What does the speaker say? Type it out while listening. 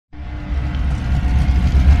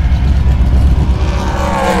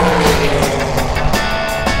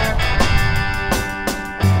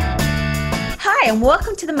and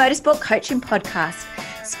welcome to the Motorsport Coaching Podcast,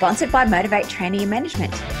 sponsored by Motivate Training and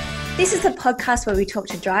Management. This is a podcast where we talk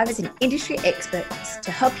to drivers and industry experts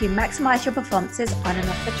to help you maximize your performances on and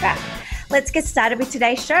off the track. Let's get started with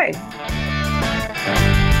today's show.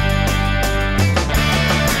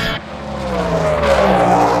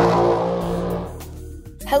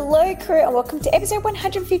 Hello, crew, and welcome to episode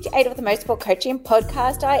 158 of the Motorsport Coaching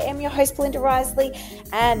Podcast. I am your host, Belinda Risley,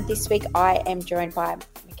 and this week I am joined by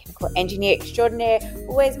mechanical engineer extraordinaire,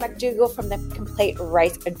 Wes McDougall from the Complete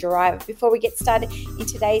Race Driver. Before we get started in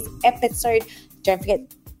today's episode, don't forget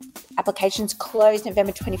applications close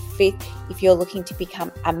November 25th if you're looking to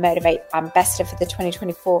become a Motivate ambassador for the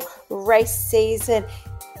 2024 race season.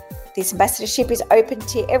 This ambassadorship is open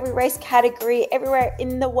to every race category, everywhere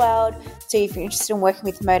in the world. So if you're interested in working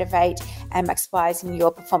with Motivate and maximizing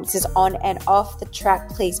your performances on and off the track,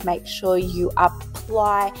 please make sure you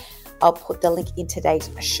apply. I'll put the link in today's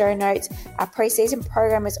show notes. Our pre-season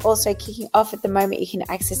program is also kicking off at the moment. You can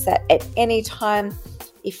access that at any time.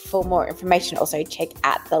 If for more information, also check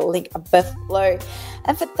out the link below.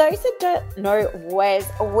 And for those that don't know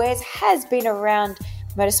Wes has been around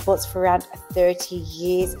motorsports for around 30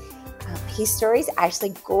 years. His story is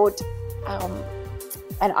actually good, and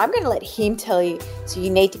I'm going to let him tell you, so you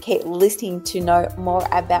need to keep listening to know more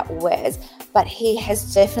about Wes, but he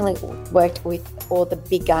has definitely worked with all the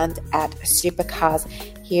big guns at supercars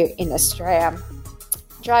here in Australia.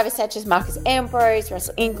 Drivers such as Marcus Ambrose,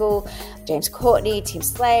 Russell Ingall, James Courtney, Tim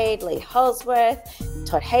Slade, Lee Holsworth,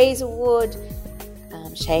 Todd Hazelwood,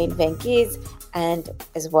 Shane Van Giz, and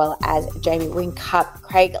as well as Jamie Whincup,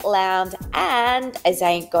 Craig Lowndes, and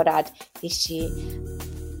Zane Goddard this year.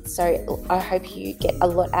 So I hope you get a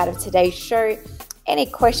lot out of today's show. Any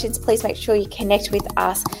questions, please make sure you connect with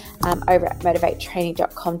us over at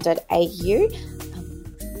motivatetraining.com.au.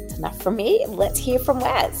 That's enough from me. Let's hear from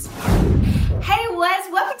Wes. Hey Wes,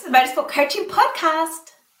 welcome to the Motorsport Coaching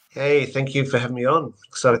Podcast. Hey, thank you for having me on.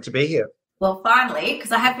 Excited to be here. Well, finally,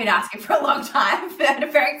 because I have been asking for a long time, but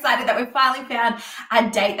I'm very excited that we finally found a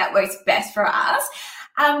date that works best for us.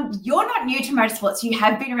 You're not new to motorsports. You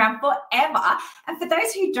have been around forever. And for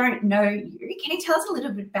those who don't know you, can you tell us a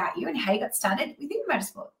little bit about you and how you got started within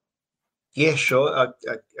motorsport? Yeah, sure. I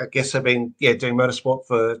guess I've been doing motorsport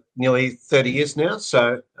for nearly 30 years now,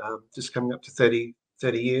 so just coming up to 30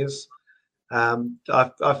 years.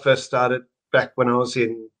 I first started back when I was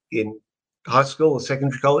in high school or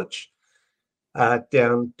secondary college.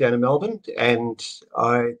 Down in Melbourne, and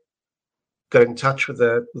I got in touch with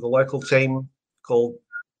a local team called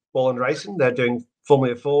Borland Racing. They're doing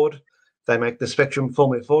Formula Ford. They make the Spectrum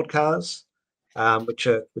Formula Ford cars, which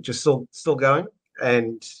are still going.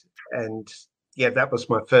 And that was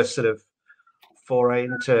my first sort of foray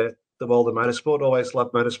into the world of motorsport. Always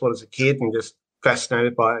loved motorsport as a kid, and just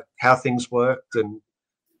fascinated by how things worked and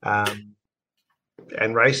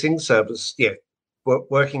racing. So it was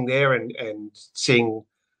working there and seeing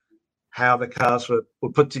how the cars were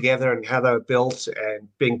put together and how they were built, and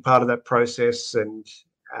being part of that process, and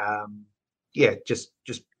just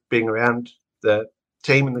being around the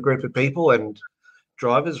team and the group of people and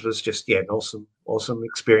drivers was just an awesome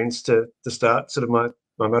experience to start sort of my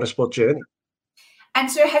motorsport journey.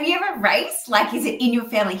 And so have you ever raced? Like, is it in your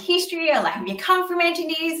family history, or like have you come from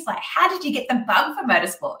engineers? Like, how did you get the bug for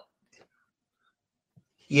motorsport?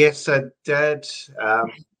 Yes, so Dad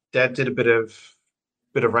did a bit of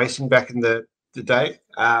racing back in the day,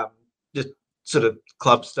 just sort of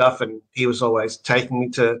club stuff, and he was always taking me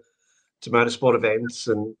to motorsport events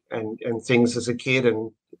and things as a kid and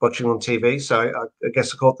watching on TV. So I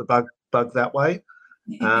guess I caught the bug that way.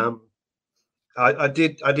 I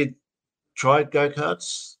did try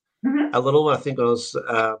go-karts a little. I think I was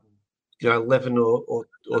 11 or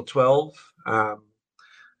 12. I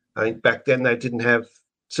think back then they didn't have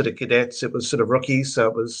sort of cadets, it was sort of rookies, so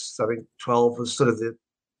it was, I think 12 was sort of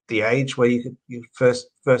the age where you first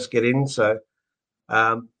get in. So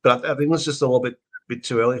but I think it was just a little bit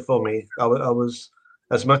too early for me. I was,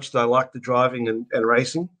 as much as I liked the driving and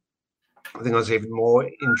racing, I think I was even more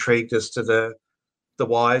intrigued as to the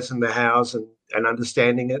whys and the hows and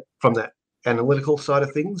understanding it from that analytical side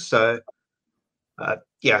of things. So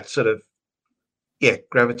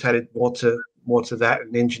gravitated more to that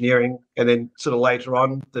and engineering, and then sort of later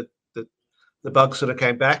on the bug sort of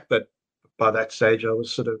came back, but by that stage I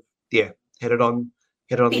was sort of headed on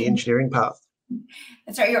the engineering path.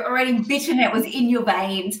 So you're already bitten, it was in your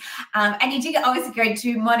veins, and you did obviously go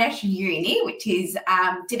to Monash Uni, which is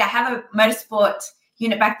did I have a motorsport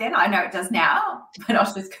unit back then? I know it does now, but I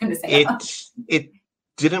was just going to say it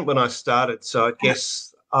didn't when I started. So I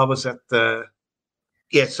guess I was at the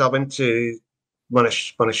I went to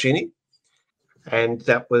Monash Uni. and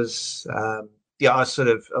that was I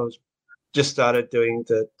was just started doing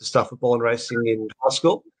the stuff with ball and racing in high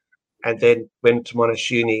school, and then went to Monash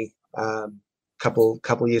Uni couple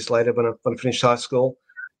of years later when I finished high school,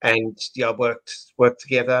 and I worked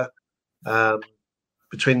together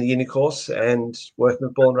between the uni course and working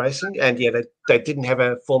with ball and racing, and they didn't have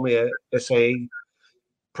a Formula SAE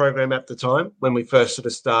program at the time when we first sort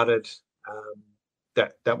of started.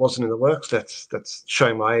 That wasn't in the works. That's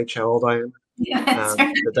showing my age, how old I am. Yeah,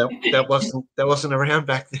 that wasn't around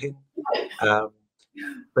back then.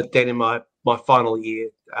 But then in my final year,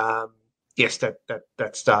 yes,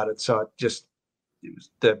 that started. So it was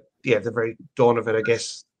the very dawn of it, I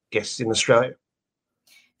guess in Australia.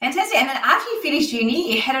 Fantastic. And then after you finished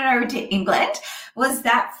uni, you headed over to England. Was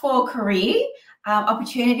that for career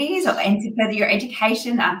opportunities and to further your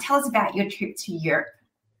education? Tell us about your trip to Europe.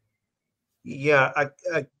 Yeah,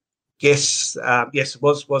 I guess yes, it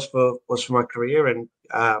was for my career, and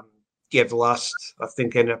the last, I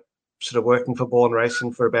think, ended up sort of working for ball and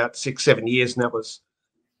racing for about 6-7 years, and that was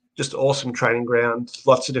just awesome training ground.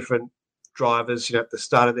 Lots of different drivers, at the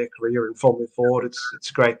start of their career in Formula Ford. It's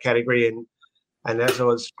a great category, and as I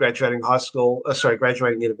was graduating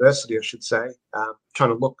university, I should say, trying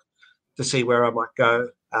to look to see where I might go,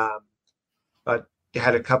 I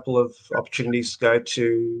had a couple of opportunities to go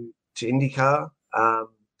to IndyCar,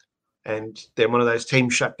 and then one of those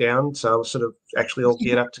teams shut down, so I was sort of actually all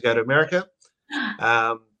geared up to go to America,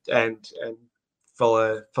 and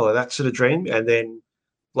follow that sort of dream. And then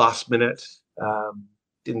last minute,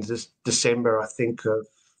 in this December, I think it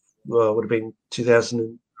would have been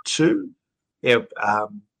 2002. It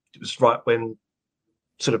was right when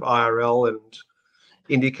sort of IRL and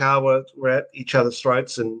IndyCar were at each other's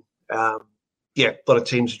throats, and a lot of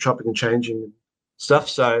teams are chopping and changing and stuff.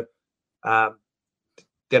 So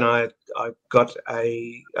then I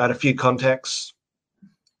had a few contacts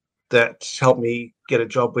that helped me get a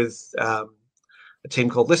job with a team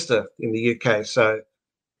called Lister in the UK. So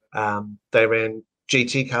they ran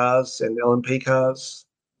GT cars and LMP cars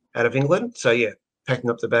out of England. So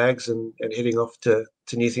packing up the bags and heading off to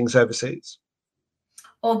new things overseas.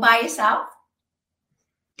 All by yourself?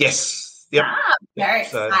 Yes. Yep. Very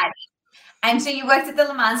exciting. And so you worked at the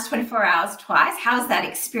Le Mans 24 Hours twice. How's that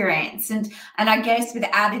experience? And I guess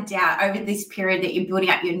without a doubt, over this period that you're building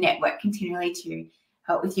up your network continually to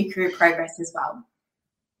help with your career progress as well.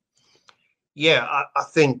 Yeah, I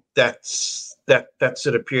think that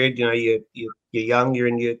sort of period, you're young, you're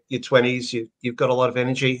in your 20s, you've got a lot of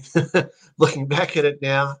energy. Looking back at it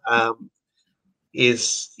now,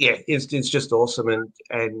 is just awesome.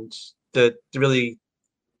 And the really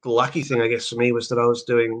lucky thing, I guess, for me was that I was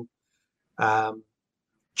doing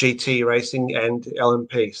GT racing and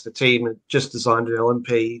LMP. So the team had just designed an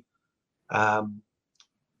LMP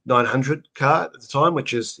 900 car at the time,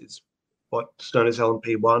 which is what's known as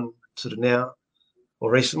LMP1 sort of now or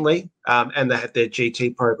recently, and they had their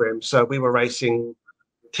GT program. So we were racing,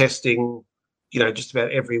 testing, just about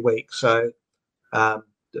every week. So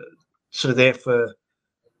sort of there for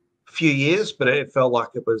a few years, but it felt like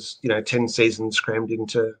it was 10 seasons crammed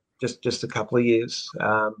into just a couple of years.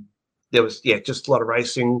 There was just a lot of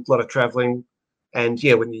racing, a lot of traveling, and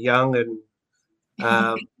when you're young and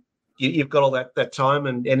you've got all that time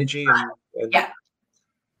and energy and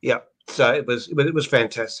so it was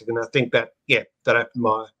fantastic, and I think that opened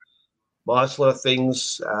my eyes to a lot of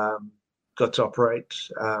things. Got to operate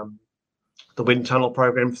the wind tunnel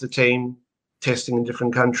program for the team, testing in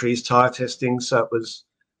different countries, tire testing. So it was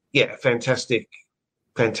a fantastic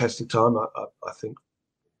time, I think.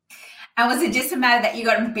 And was it just a matter that you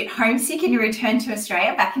got a bit homesick and you returned to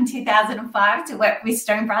Australia back in 2005 to work with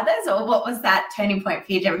Stone Brothers, or what was that turning point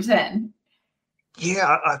for you to return?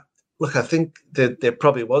 Yeah, I think that there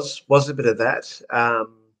probably was a bit of that.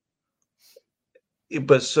 It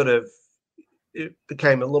was sort of, it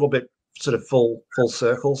became a little bit sort of full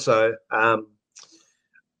circle. So one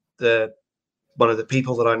of the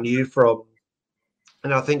people that I knew from,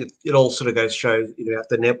 and I think it all sort of goes to show,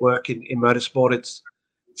 the network in motorsport, it's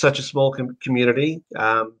such a small community,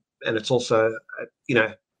 and it's also,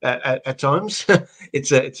 at times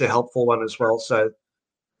it's a helpful one as well. So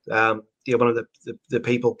one of the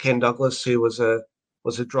people, Ken Douglas, who was a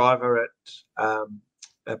driver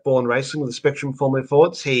at Bourne Racing with the Spectrum Formula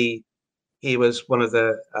Fords, he was one of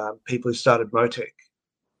the people who started Motec,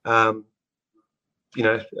 an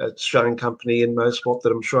Australian company in motorsport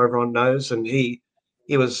that I'm sure everyone knows, and he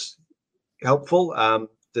was helpful.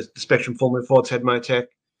 The Spectrum Formula Fords had Motec.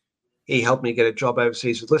 He helped me get a job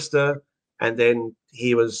overseas with Lister, and then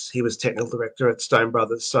he was technical director at Stone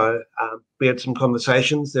Brothers. So we had some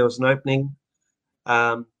conversations. There was an opening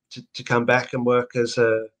to come back and work as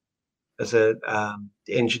a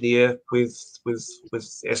engineer with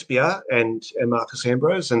SBR and Marcus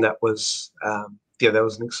Ambrose, and that was that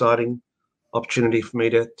was an exciting opportunity for me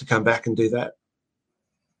to come back and do that.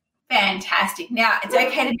 Fantastic. Now, it's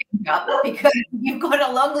okay to be up because you've got a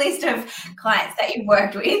long list of clients that you've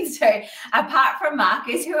worked with. So apart from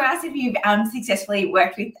Marcus, who else have you successfully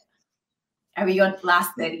worked with over your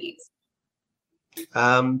last 30 years?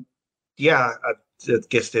 I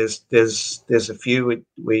guess there's a few.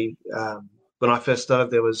 We when I first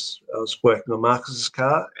started, I was working on Marcus's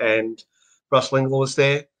car, and Russell Ingall was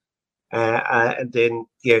there, and then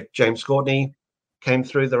James Courtney came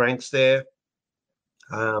through the ranks there.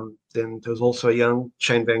 Then there was also a young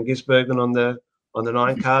Shane Van Gisbergen on the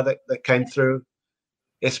 9 car that came through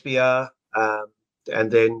SBR,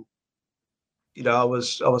 and then I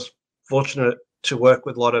was fortunate to work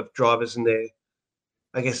with a lot of drivers in their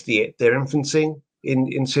infancy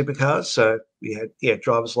in supercars. So we had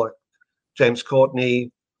drivers like James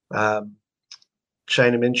Courtney,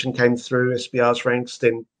 Shane mentioned came through SBR's ranks.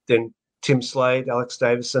 Then Tim Slade, Alex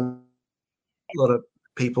Davison, a lot of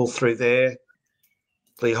people through there.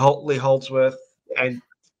 Lee Holdsworth, and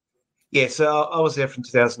so I was there from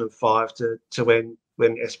 2005 to when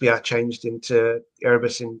SBR changed into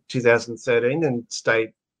Erebus in 2013, and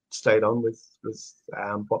stayed on with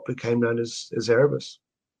what became known as Erebus.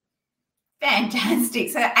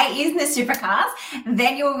 Fantastic. So 8 years in the supercars,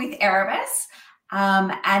 then you were with Erebus,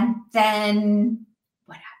 and then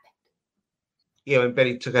what happened? When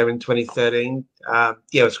Betty took over in 2013,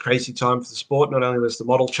 it was a crazy time for the sport. Not only was the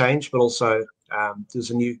model change, but also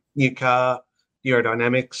there's a new car,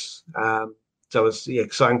 aerodynamics. So it was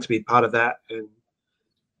exciting to be part of that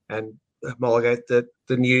and homologate the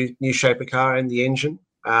new shape of car and the engine.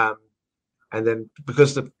 And then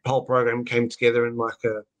because the whole program came together in like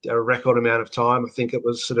a record amount of time, I think it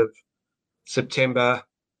was sort of September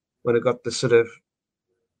when it got the sort of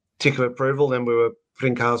tick of approval. Then we were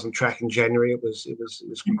putting cars on track in January. It was a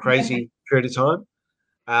crazy period of time.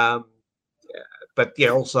 But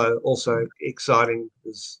also exciting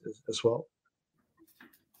as well.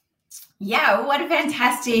 Yeah, what a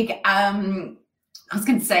fantastic I was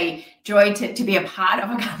going to say joy to be a part of.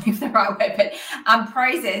 I can't think of the right word, but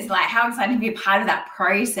process. Like, how exciting to be a part of that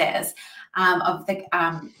process of the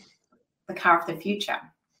car of the future.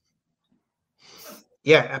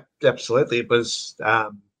 Yeah, absolutely. It was,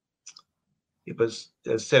 as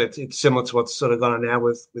I said, it's similar to what's sort of gone on now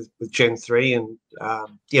with Gen 3, and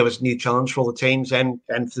it was a new challenge for all the teams and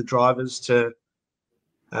for the drivers to.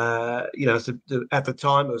 At the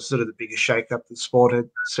time, it was sort of the biggest shake-up the sport had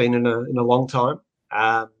seen in a long time.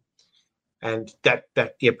 And that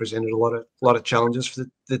presented a lot of challenges for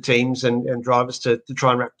the teams and drivers to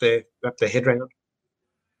try and wrap their head around.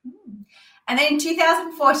 And then in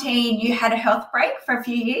 2014, you had a health break for a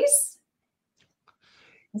few years.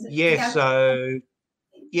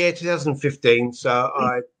 2015. So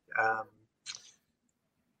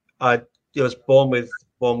I was born with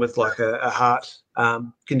like a heart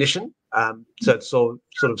condition. So it's sort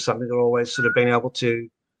of something I've always sort of been able to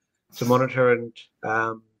monitor and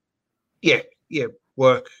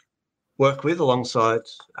work with alongside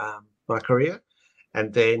my career.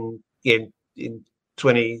 And then in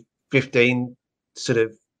 2015 sort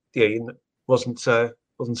of wasn't so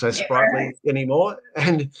sprightly anymore,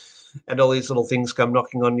 and all these little things come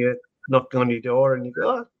knocking on your door, and you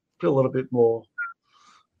go, I feel a little bit more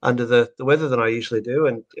under the weather than I usually do,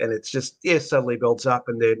 and it's just suddenly builds up.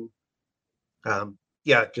 And then I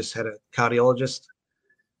just had a cardiologist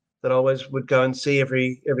that I always would go and see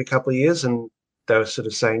every couple of years, and they were sort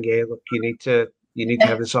of saying, look, you need to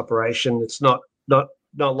have this operation. It's not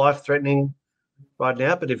life threatening right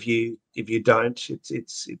now, but if you don't,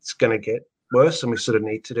 it's going to get worse, and we sort of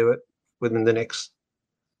need to do it within the next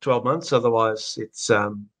 12 months. Otherwise, it's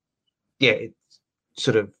you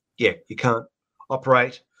can't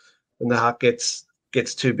operate when the heart gets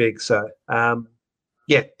too big. So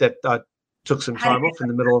that I took some time off in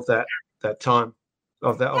the middle of that time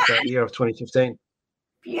of that year of 2015.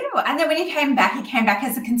 Beautiful. And then when you came back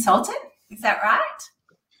as a consultant, is that right?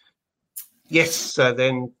 Yes. So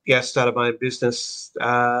then, started my own business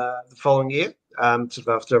the following year, sort of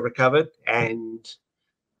after I recovered, and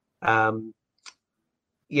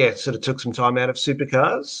sort of took some time out of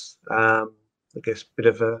supercars. I guess a bit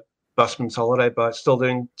of a busman's holiday by still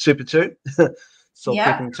doing Super 2, still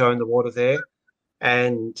keeping toe in the water there,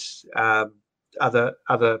 and other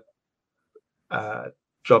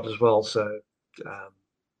jobs as well. So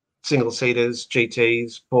single seaters,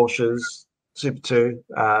 GTs, Porsches, Super 2,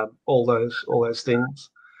 all those things.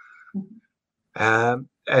 And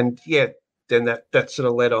then that sort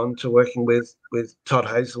of led on to working with Todd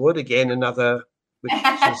Hazelwood again, another which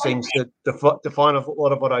sort of seems to define a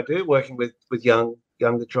lot of what I do, working with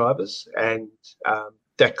younger drivers, and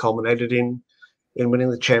that culminated in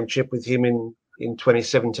winning the championship with him in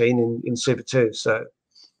 2017 in Super 2. So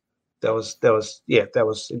that was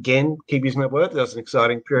again, keep using that word, that was an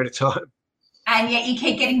exciting period of time. And yet you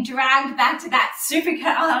keep getting dragged back to that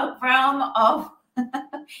supercar realm of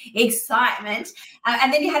excitement.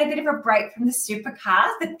 And then you had a bit of a break from the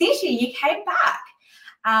supercars, but this year you came back.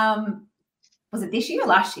 Was it this year or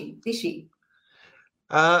last year? This year.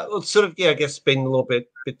 Well, sort of, I guess been a little bit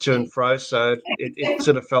to and fro. So it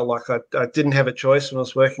sort of felt like I didn't have a choice when I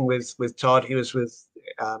was working with Todd. He was with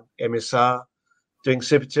MSR doing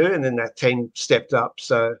Super 2, and then that team stepped up.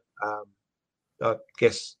 So I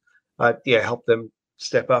guess I helped them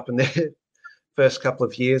step up in their first couple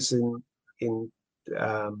of years into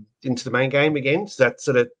the main game again. So that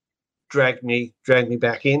sort of dragged me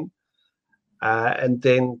back in, and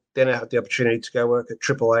then I had the opportunity to go work at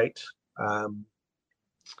Triple Eight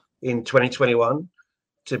in 2021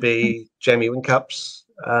 to be Jamie Whincup's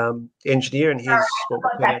engineer, and he's what we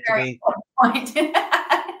put out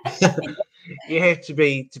to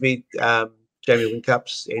be. To be Jamie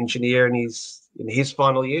Whincup's engineer, and he's in his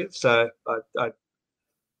final year. So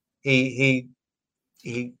he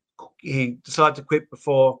decided to quit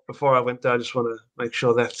before I went there. I just want to make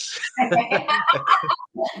sure that's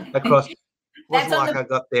across. It wasn't like I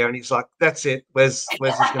got there and he's like, "That's it. Wes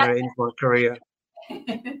is going to end my career."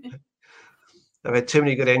 I've had too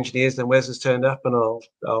many good engineers, and Wes has turned up, and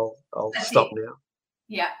I'll stop now.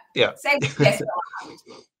 Yeah. Same best.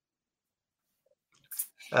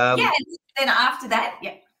 Then after that,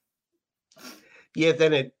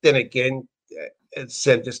 then again, it's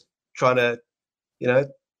just trying to,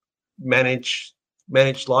 manage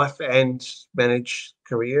life and manage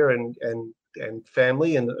career and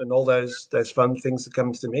family and all those fun things that come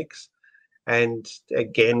into the mix. And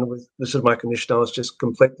again, with sort of my condition, I was just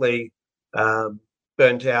completely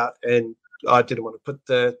burnt out, and I didn't want to put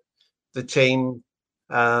the team,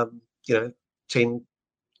 team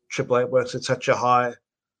Triple Eight works at such a high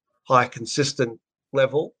consistent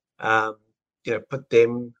level, put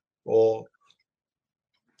them or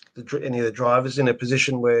any of the drivers in a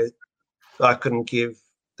position where I couldn't give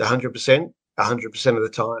the 100% of the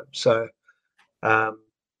time. So I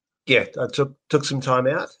took some time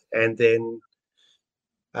out, and then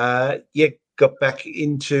got back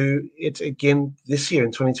into it again this year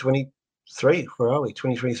in 2023. Where are we?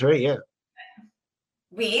 2023, yeah.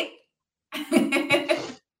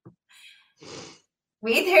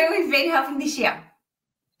 With who we've been helping this year?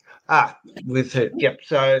 With her, yep.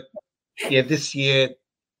 So this year,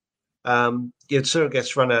 sort of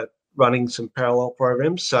gets running some parallel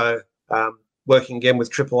programs. So working again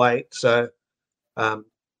with Triple Eight. So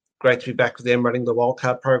great to be back with them running the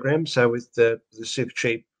wildcard program. So with the super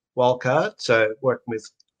cheap wildcard. So working with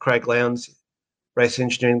Craig Lowndes, race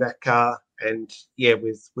engineering that car, and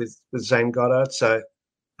with Zane Goddard. So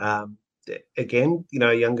again,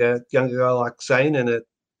 a younger guy like Zane and an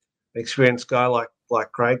experienced guy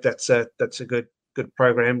like Craig. That's a good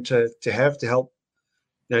program to have to help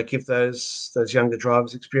give those younger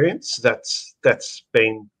drivers experience. That's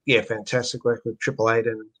been fantastic work with Triple Eight,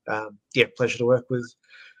 and pleasure to work with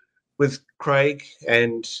Craig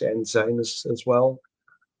and Zane as well.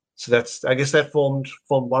 So I guess that formed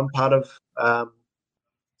one part of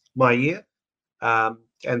my year, and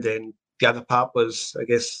then the other part was, I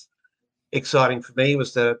guess, exciting for me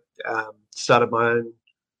was the start of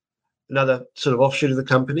another sort of offshoot of the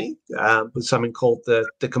company with something called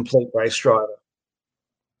the Complete Race Driver.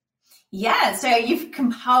 Yeah, so you've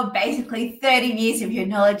compiled basically 30 years of your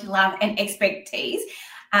knowledge, love, and expertise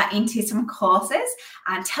into some courses.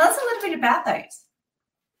 Tell us a little bit about those.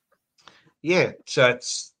 Yeah, so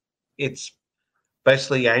it's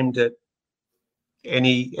basically aimed at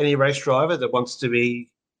any race driver that wants to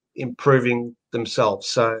be improving themselves.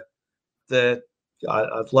 So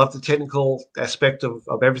I've loved the technical aspect of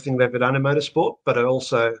everything they've ever done in motorsport, but I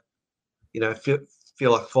also,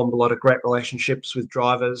 feel like I formed a lot of great relationships with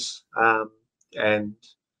drivers, and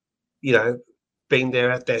being there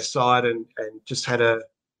at their side and just had a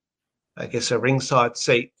ringside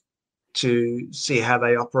seat to see how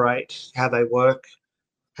they operate, how they work,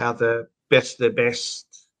 how the best of the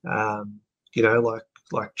best,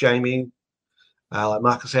 like Jamie, like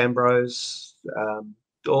Marcus Ambrose,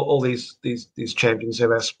 all these champions of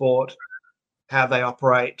our sport, how they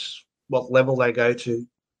operate, what level they go to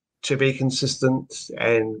be consistent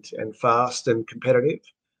and fast and competitive.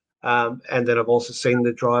 And then I've also seen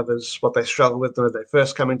the drivers, what they struggle with when they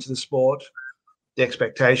first come into the sport, the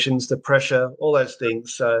expectations, the pressure, all those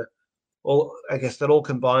things. So I guess that all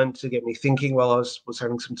combined to get me thinking while I was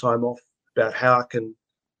having some time off about how I can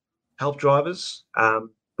help drivers,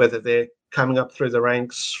 whether they're coming up through the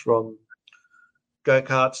ranks from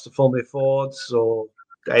go-karts to Formula Fords or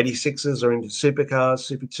 86s or into supercars,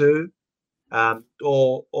 Super 2,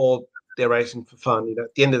 or they're racing for fun.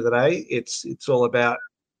 At the end of the day, it's all about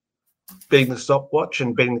beating the stopwatch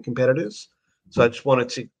and beating the competitors. So I just wanted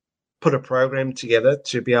to put a program together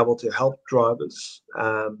to be able to help drivers,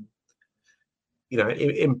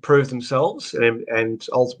 improve themselves and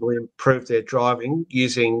ultimately improve their driving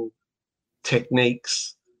using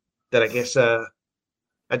techniques that I guess are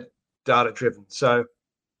data driven. So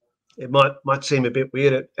it might seem a bit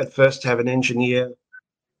weird at first to have an engineer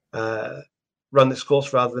run this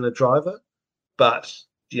course rather than a driver, but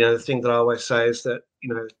the thing that I always say is that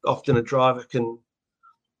often a driver can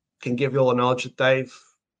give you all the knowledge that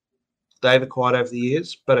they've acquired over the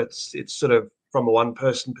years, but it's sort of from a one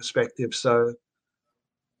person perspective. So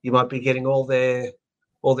you might be getting all their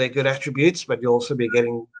good attributes, but you'll also be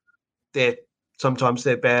getting sometimes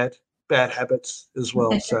their bad habits as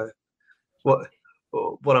well. So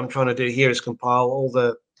what I'm trying to do here is compile all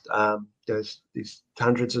the these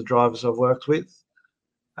hundreds of drivers I've worked with,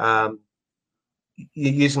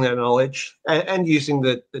 using that knowledge and using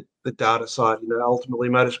the data side. Ultimately,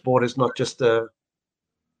 motorsport is not just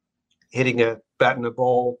hitting a bat and a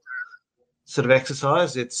ball sort of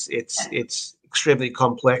exercise. It's extremely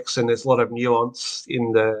complex, and there's a lot of nuance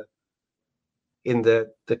in the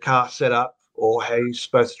car setup, or how you're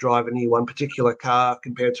supposed to drive any one particular car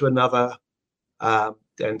compared to another.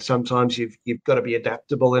 And sometimes you've got to be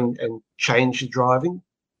adaptable and change your driving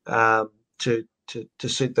to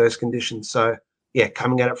suit those conditions. So yeah,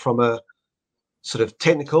 coming at it from a sort of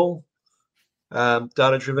technical,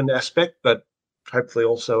 data-driven aspect, but hopefully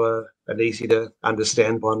also an easy to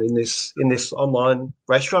understand one in this online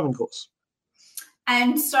race driving course.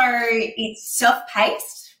 And so it's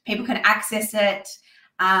self-paced. People can access it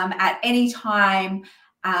at any time.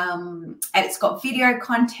 And it's got video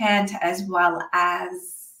content as well as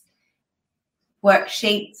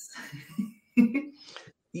worksheets.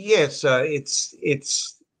 Yeah, so it's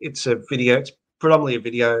a video. It's predominantly a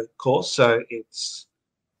video course. So it's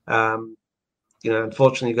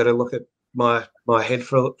unfortunately you've got to look at my head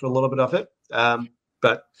for a little bit of it.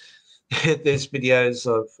 But there's videos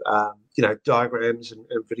of diagrams and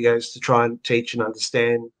videos to try and teach and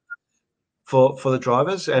understand for the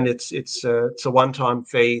drivers, and it's a one-time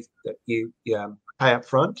fee that you pay up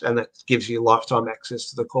front, and that gives you lifetime access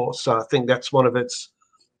to the course. So I think that's one of its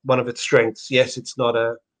strengths. Yes, it's not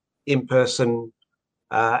a in-person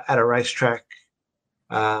at a racetrack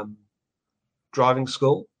driving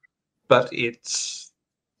school, but it's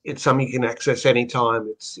something you can access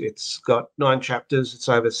anytime. It's got 9 chapters. It's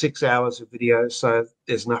over 6 hours of video, so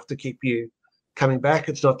there's enough to keep you coming back.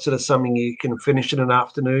 It's not sort of something you can finish in an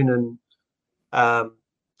afternoon and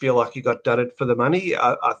feel like you got dudded for the money.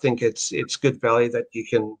 I think it's good value that you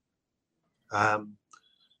can,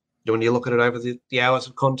 when you look at it over the hours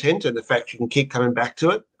of content and the fact you can keep coming back to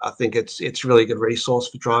it. I think it's really a good resource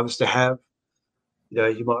for drivers to have.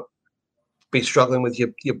 You might be struggling with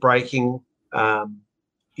your braking, and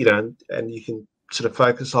you can sort of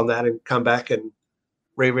focus on that and come back and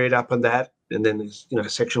reread up on that. And then there's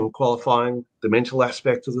section on qualifying, the mental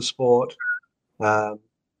aspect of the sport.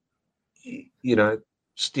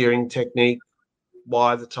 Steering technique,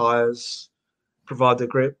 wire the tires, provide the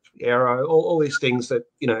grip, aero, all these things that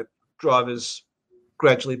drivers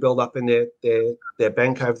gradually build up in their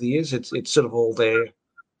bank over the years. It's sort of all there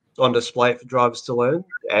on display for drivers to learn,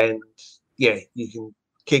 and yeah, you can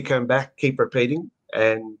keep coming back, keep repeating,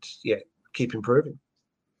 and yeah, keep improving.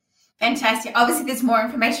 Fantastic. Obviously, there's more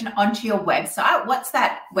information onto your website. What's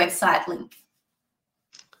that website link?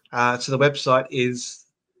 So the website is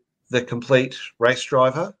The Complete Race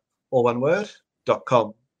Driver, all one word,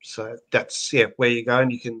 .com. So that's where you go,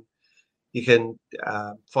 and you can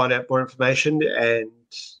find out more information, and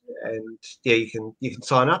you can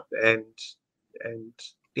sign up and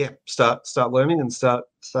start learning and start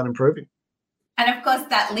improving. And of course,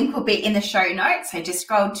 that link will be in the show notes. So just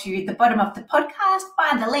scroll to the bottom of the podcast,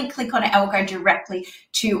 find the link, click on it, and we'll go directly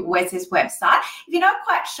to Wes's website. If you're not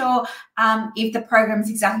quite sure if the program is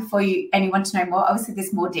exactly for you and you want to know more, obviously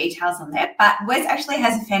there's more details on there. But Wes actually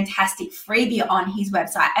has a fantastic freebie on his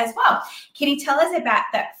website as well. Can you tell us about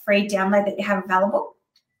that free download that you have available?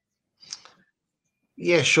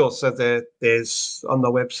 Yeah, sure. So there's on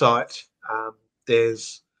the website,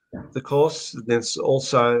 there's the course. There's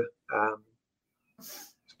also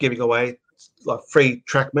giving away like free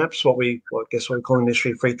track maps, what we call in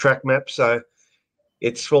industry free track maps. So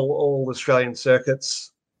it's for all Australian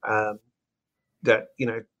circuits that,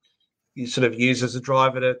 you sort of use as a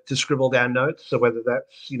driver to scribble down notes. So whether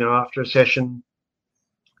that's, after a session,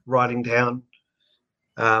 writing down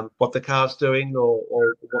what the car's doing or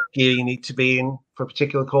what gear you need to be in for a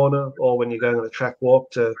particular corner, or when you're going on a track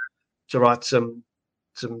walk to write some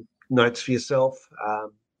notes for yourself.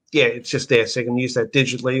 It's just there, so you can use that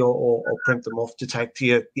digitally or print them off to take to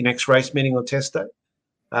your next race meeting or test day.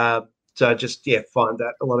 So I just find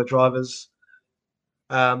that a lot of drivers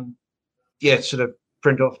sort of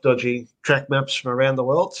print off dodgy track maps from around the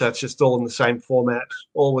world. So it's just all in the same format,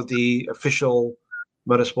 all with the official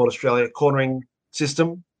Motorsport Australia cornering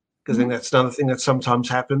system, because I think that's another thing that sometimes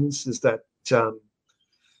happens, is that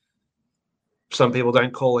some people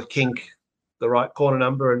don't call a kink the right corner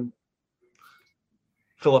number, and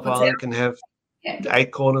Phillip Island can have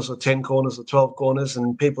 8 corners or 10 corners or 12 corners,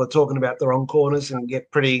 and people are talking about the wrong corners and get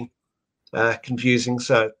pretty confusing.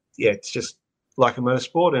 So it's just like a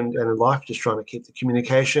motorsport and in life, just trying to keep the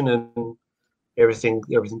communication and everything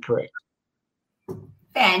correct.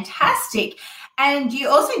 Fantastic. And you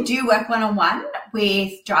also do work one-on-one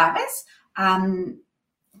with drivers.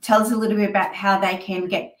 Tell us a little bit about how they can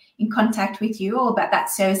get in contact with you, or about that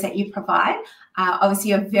service that you provide.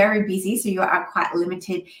 Obviously, you're very busy, so you are quite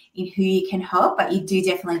limited in who you can help, but you do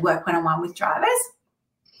definitely work one-on-one with drivers.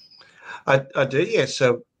 I do, yeah.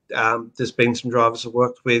 So there's been some drivers I've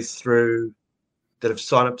worked with that have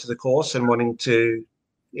signed up to the course and wanting to,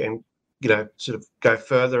 sort of go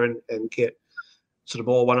further and get sort of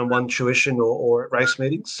more one-on-one tuition or at race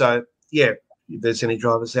meetings. So if there's any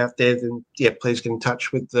drivers out there, then please get in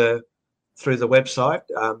touch with through the website.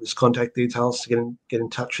 There's contact details to get in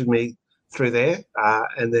touch with me through there,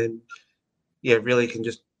 and then really can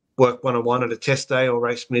just work one-on-one at a test day or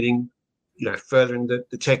race meeting, furthering the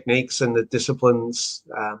techniques and the disciplines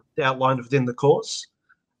outlined within the course.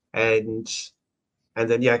 And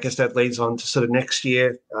then, I guess that leads on to sort of next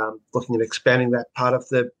year, looking at expanding that part of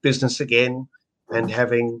the business again, and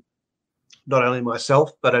having not only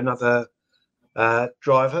myself but another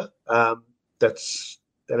driver that's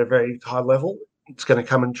at a very high level. It's going to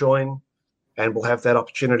come and join, and we'll have that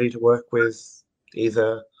opportunity to work with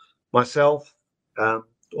either myself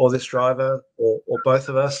or this driver or both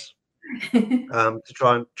of us to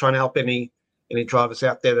try and help any drivers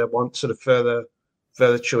out there that want sort of further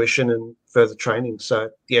tuition and further training. So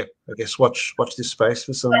I guess watch this space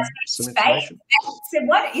for some information. So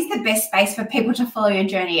what is the best space for people to follow your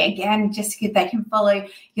journey? Again, just so they can follow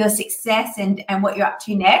your success and what you're up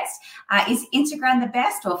to next. Is Instagram the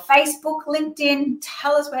best, or Facebook, LinkedIn?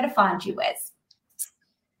 Tell us where to find you, Wes.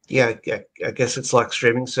 I guess it's like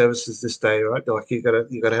streaming services this day, right? Like you got to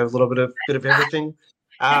have a little bit of everything.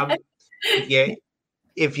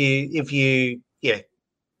 If you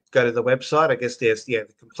go to the website, I guess there's the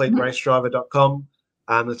completeracedriver.com.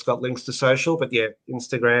 It's got links to social, but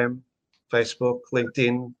Instagram, Facebook,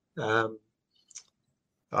 LinkedIn.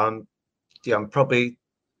 I'm probably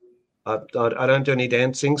I don't do any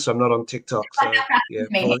dancing, so I'm not on TikTok. So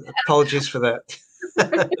apologies for that.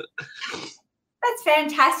 That's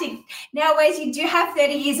fantastic. Now, Wes, you do have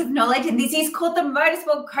 30 years of knowledge, and this is called the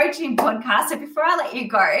Motorsport Coaching Podcast. So before I let you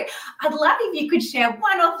go, I'd love if you could share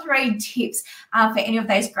 1 or 3 tips for any of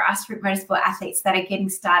those grassroots motorsport athletes that are getting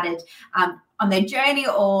started on their journey,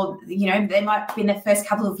 or, they might be in the first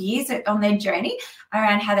couple of years on their journey,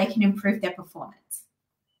 around how they can improve their performance.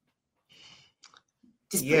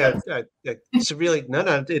 It's a really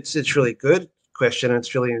it's really good question, and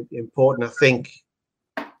it's really important.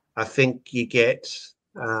 I think you get,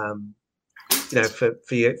 for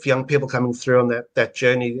young people coming through on that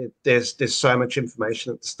journey, there's so much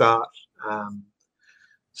information at the start,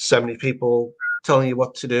 so many people telling you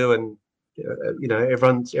what to do, and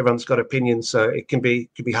everyone's got opinions, so it can be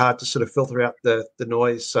hard to sort of filter out the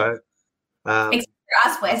noise. So except for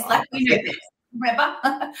us, Wes, like we know this, remember?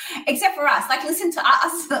 Except for us, like listen to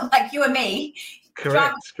us, like you and me.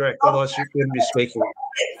 Correct. Otherwise, you wouldn't be speaking.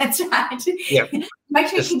 That's right. Yeah. Make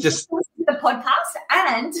sure you just listen to the podcast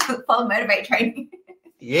and follow Motivate Training.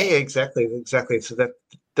 Yeah, exactly. So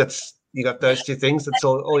that's you got those 2 things. That's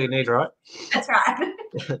all you need, right? That's right.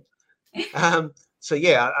 I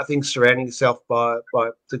think surrounding yourself by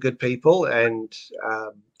the good people and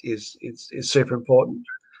is super important.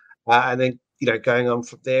 And then going on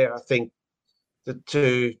from there, I think the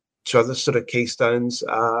two other sort of keystones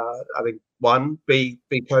are, I think, 1, be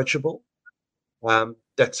coachable.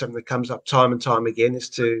 That's something that comes up time and time again, is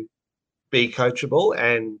to be coachable,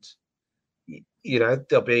 and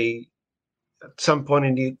there'll be at some point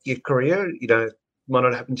in your career, might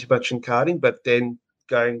not happen too much in karting, but then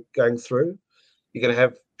going through, you're going to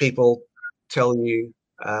have people telling you,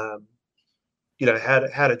 how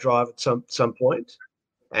to drive at some point,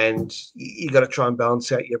 and you got to try and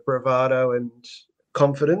balance out your bravado and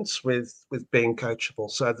confidence with being coachable.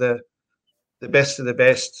 So the best of the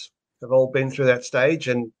best have all been through that stage,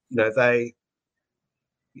 and they,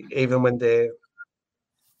 even when they're,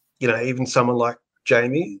 even someone like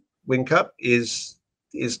Jamie Whincup is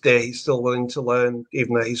there, he's still willing to learn,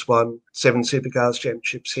 even though he's won 7 Supercars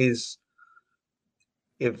championships.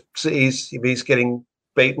 If he's getting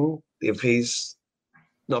beaten, if he's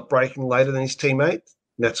not braking later than his teammate,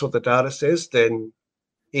 and that's what the data says, then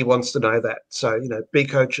he wants to know that. So, be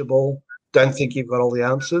coachable. Don't think you've got all the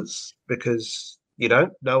answers, because you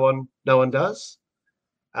don't. No one does.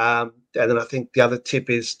 And then I think the other tip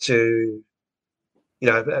is to,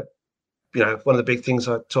 one of the big things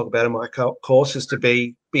I talk about in my course is to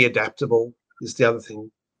be adaptable is the other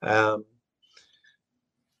thing. And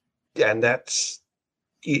that's,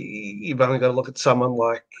 you've only got to look at someone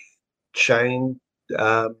like Shane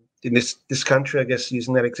in this country, I guess,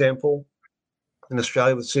 using that example, in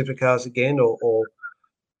Australia with Supercars again, or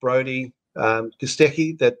Brody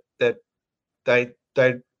Kostecki, that they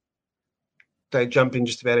jump in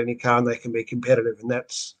just about any car and they can be competitive, and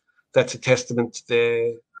that's a testament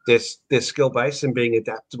to their skill base and being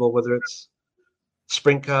adaptable, whether it's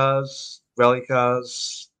sprint cars, rally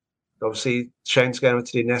cars. Obviously, Shane's going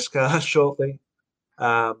into the NASCAR shortly.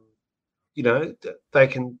 They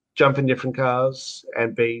can jump in different cars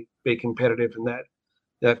and be competitive, and that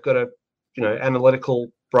they've got a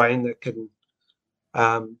analytical brain that can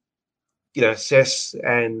assess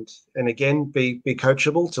and again be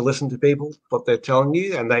coachable, to listen to people, what they're telling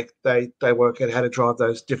you, and they work out how to drive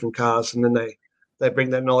those different cars, and then they bring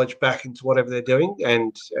that knowledge back into whatever they're doing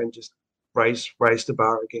and just raise the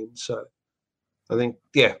bar again. So I think,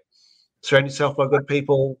 surround yourself by good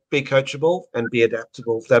people, be coachable, and be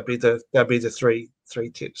adaptable. That'd be the three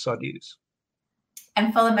tips I'd use.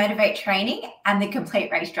 And follow Motivate Training and the Complete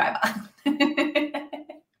Race Driver.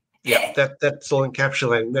 Yeah, that's all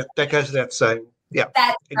encapsulating. That goes without saying. Yeah,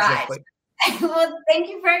 that's exactly. Right. Well, thank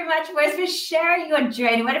you very much, Wes, for sharing your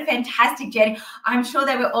journey. What a fantastic journey. I'm sure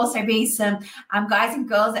there will also be some guys and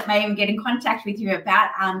girls that may even get in contact with you about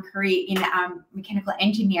career in mechanical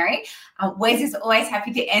engineering. Wes is always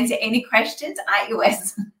happy to answer any questions, aren't you,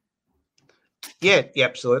 Wes? Yeah,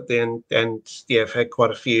 absolutely. And I've had quite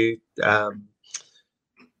a few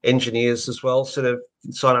engineers as well sort of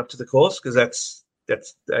sign up to the course, because that's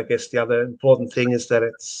I guess the other important thing is that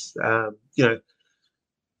it's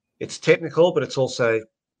it's technical, but it's also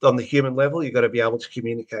on the human level. You've got to be able to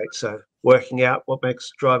communicate. So working out what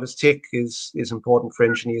makes drivers tick is important for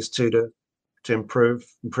engineers too, to improve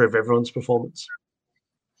everyone's performance.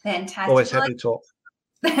 Fantastic. Always happy to talk.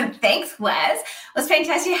 Thanks, Wes. It was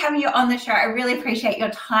fantastic having you on the show. I really appreciate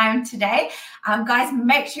your time today. Guys,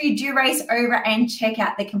 make sure you do race over and check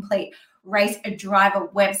out the Complete Race Driver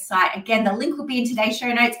website. Again, the link will be in today's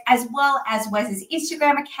show notes, as well as Wes's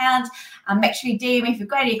Instagram account. Make sure you DM if you've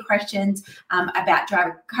got any questions about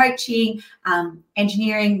driver coaching,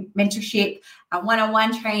 engineering, mentorship,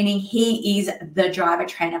 one-on-one training. He is the driver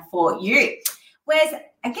trainer for you. Wes,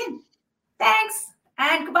 again, thanks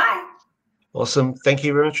and goodbye. Awesome. Thank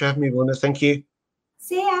you very much for having me, Belinda. Thank you.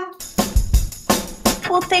 See ya.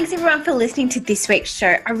 Well, thanks everyone for listening to this week's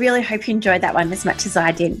show. I really hope you enjoyed that one as much as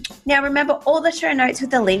I did. Now, remember, all the show notes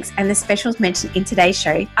with the links and the specials mentioned in today's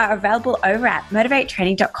show are available over at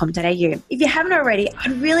motivatetraining.com.au. If you haven't already,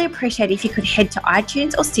 I'd really appreciate if you could head to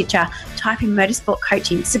iTunes or Stitcher, type in Motorsport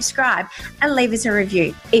Coaching, subscribe, and leave us a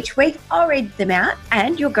review. Each week, I'll read them out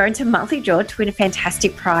and you'll go into monthly draw to win a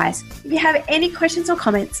fantastic prize. If you have any questions or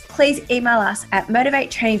comments, please email us at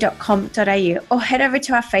motivatetraining.com.au or head over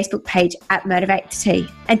to our Facebook page at Motivate T.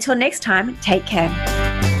 Until next time, take care.